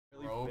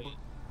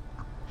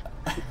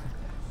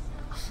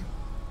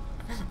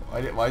Why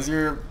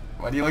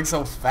do you look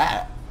so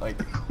fat? Like,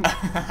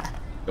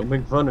 Don't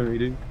make fun of me,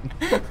 dude.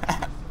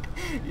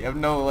 you have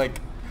no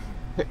like.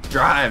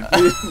 Drive,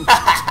 dude.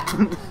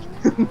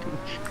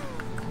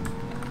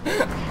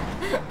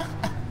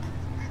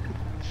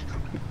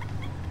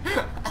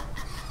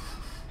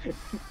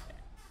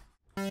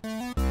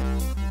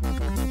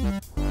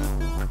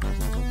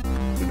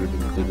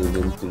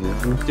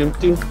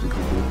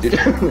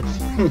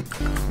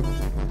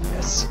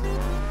 Yes.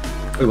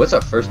 Wait, what's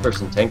that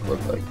first-person tank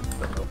look like?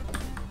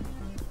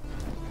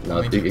 No,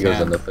 I think it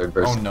goes on the third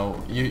person. Oh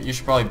no, you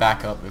should probably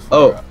back up before.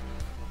 Oh,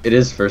 it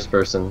is first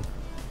person.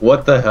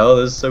 What the hell?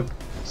 This is so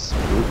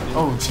spooky.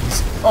 Oh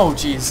jeez. Oh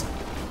jeez.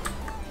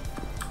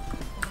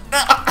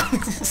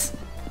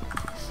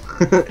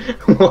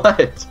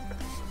 What?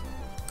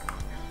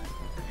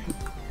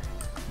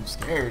 I'm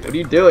scared. What are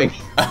you doing?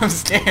 I'm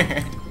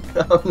scared.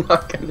 I'm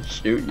not gonna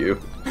shoot you.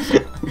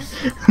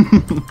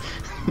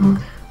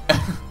 Are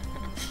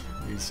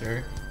you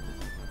sure?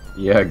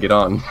 Yeah, get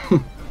on.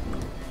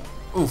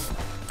 Oof.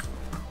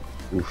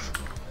 Oof.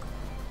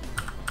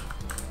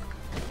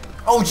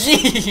 Oh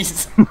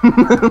jeez!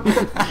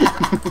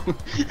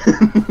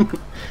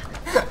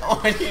 Oh,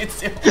 what are you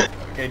doing?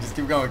 Okay, just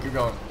keep going, keep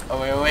going.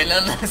 Oh wait, no,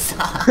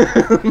 stop.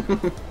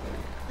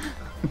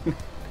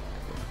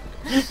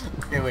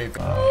 Okay, wait.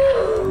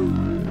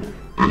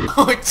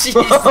 Oh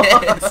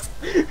Jesus!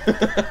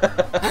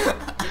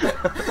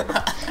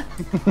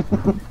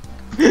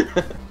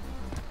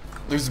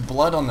 There's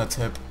blood on the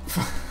tip.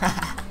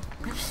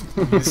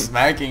 You're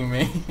smacking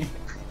me.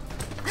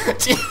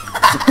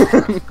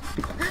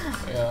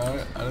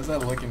 Yeah, how does that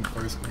look in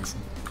first person?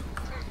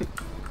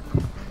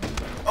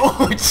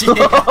 Oh jeez!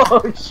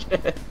 Oh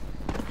shit!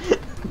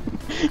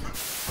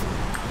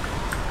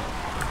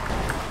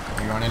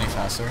 Are you going any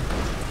faster? I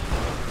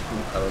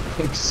don't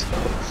think so.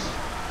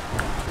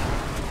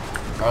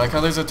 I like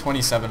how there's a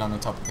 27 on the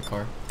top of the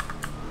car.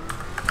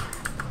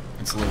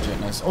 It's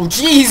legitness. Oh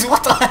jeez,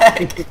 what the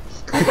heck?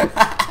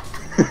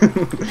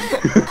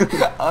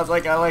 I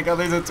like how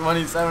there's a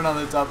 27 on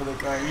the top of the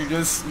car and you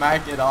just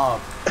smack it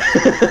off.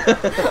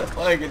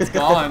 Like it's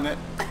gone.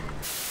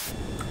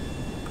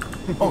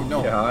 Oh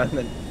no. Yeah, and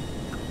then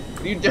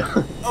what are you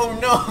doing? Oh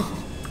no.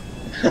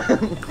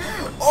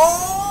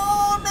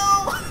 Oh no.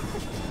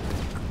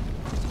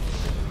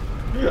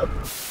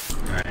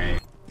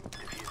 Alright.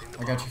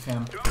 I got you,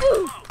 fam.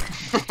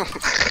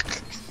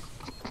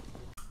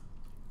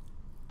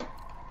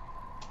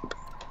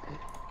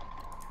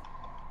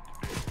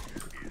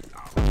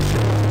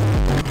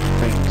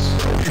 Thanks.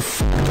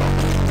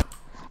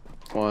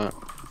 What?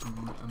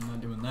 I'm not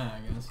doing that, I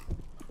guess.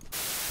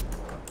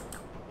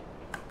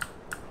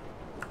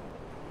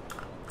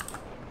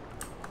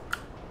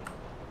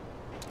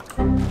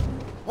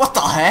 What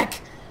the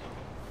heck?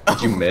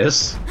 Did you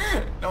miss?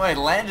 No, I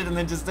landed and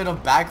then just did a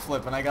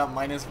backflip and I got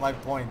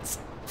 -5 points.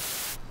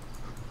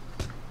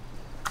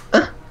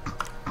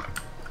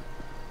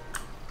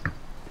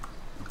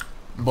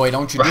 Boy,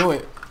 don't you do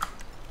it.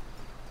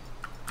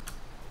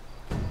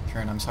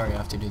 Karen, I'm sorry I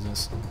have to do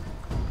this.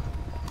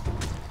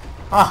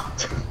 Ah!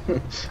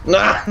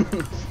 Nah!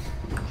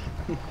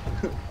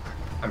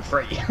 I'm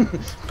free.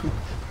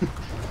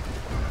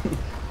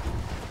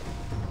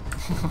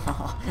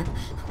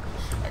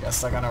 I got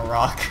stuck on a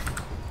rock.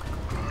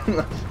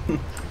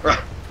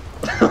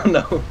 Oh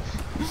no.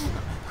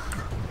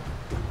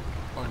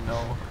 Oh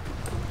no.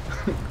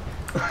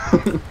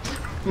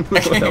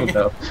 No,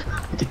 no.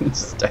 I'm getting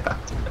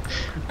stabbed.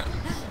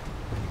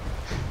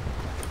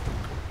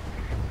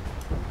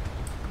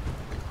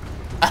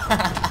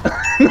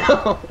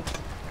 No.